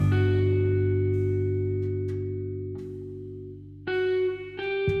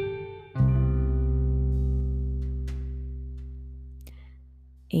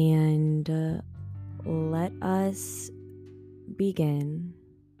And let us begin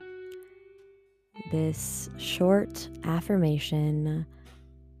this short affirmation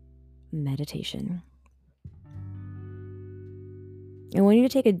meditation. I want you to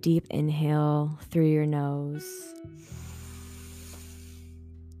take a deep inhale through your nose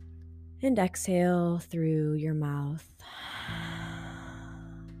and exhale through your mouth.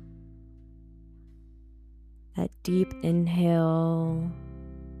 That deep inhale,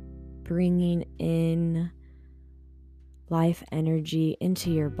 bringing in life energy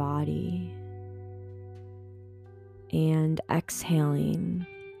into your body, and exhaling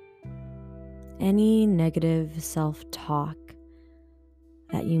any negative self-talk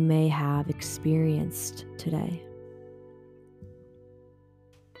that you may have experienced today.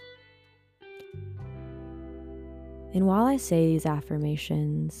 And while I say these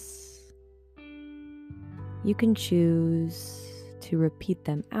affirmations, you can choose to repeat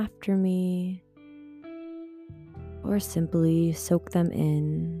them after me or simply soak them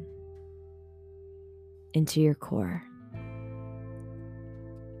into your core.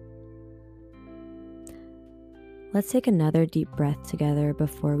 Let's take another deep breath together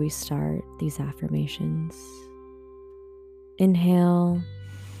before we start these affirmations. Inhale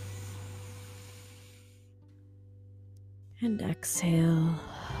and exhale.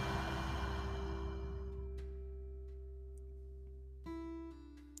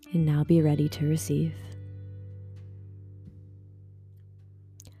 And now be ready to receive.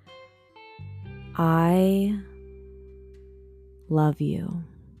 I love you.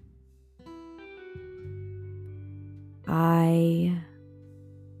 I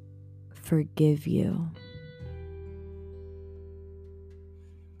forgive you.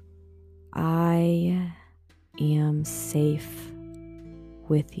 I am safe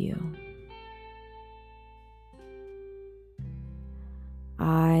with you.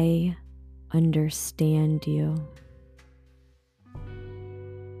 I understand you.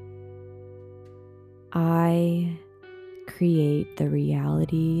 I create the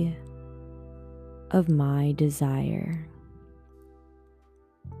reality of my desire.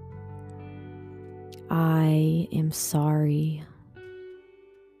 I am sorry.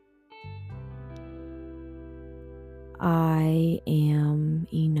 I am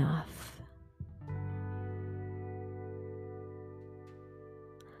enough.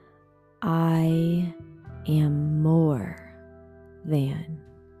 I am more than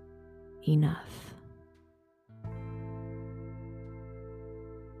enough.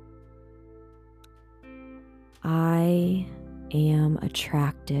 I am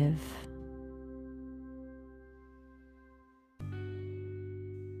attractive.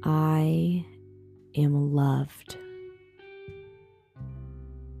 I am loved.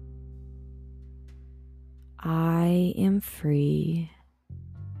 I am free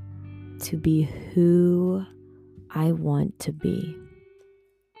to be who I want to be.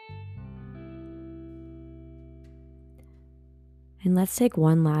 And let's take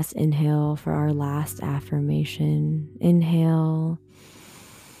one last inhale for our last affirmation. Inhale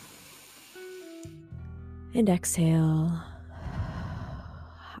and exhale.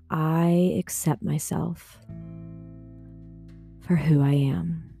 I accept myself for who I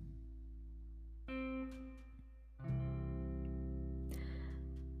am.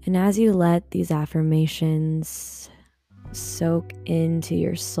 And as you let these affirmations soak into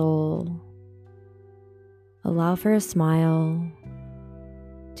your soul, allow for a smile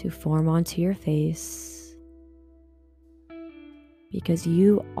to form onto your face, because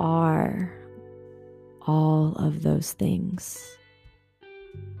you are all of those things.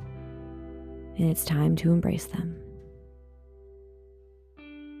 And it's time to embrace them.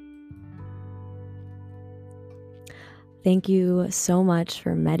 Thank you so much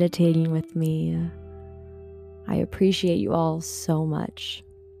for meditating with me. I appreciate you all so much.